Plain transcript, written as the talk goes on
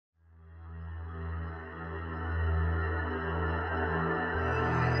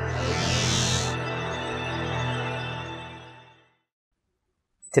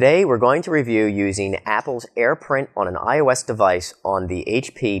Today we're going to review using Apple's AirPrint on an iOS device on the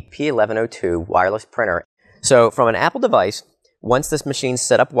HP P1102 wireless printer. So from an Apple device, once this machine's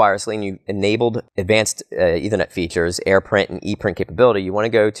set up wirelessly and you enabled advanced Ethernet features, AirPrint and ePrint capability, you want to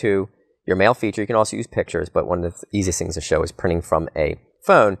go to your mail feature. You can also use pictures, but one of the easiest things to show is printing from a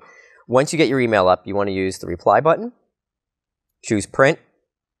phone. Once you get your email up, you want to use the reply button, choose print.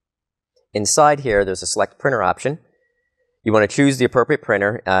 Inside here, there's a select printer option. You want to choose the appropriate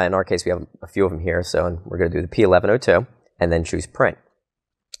printer. In our case, we have a few of them here, so we're going to do the P1102, and then choose print.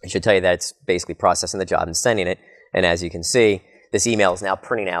 It should tell you that it's basically processing the job and sending it, and as you can see, this email is now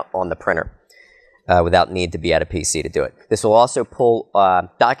printing out on the printer without need to be at a PC to do it. This will also pull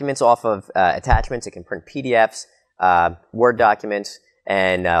documents off of attachments. It can print PDFs, Word documents,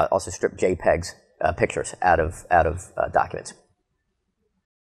 and also strip JPEGs, pictures, out of documents.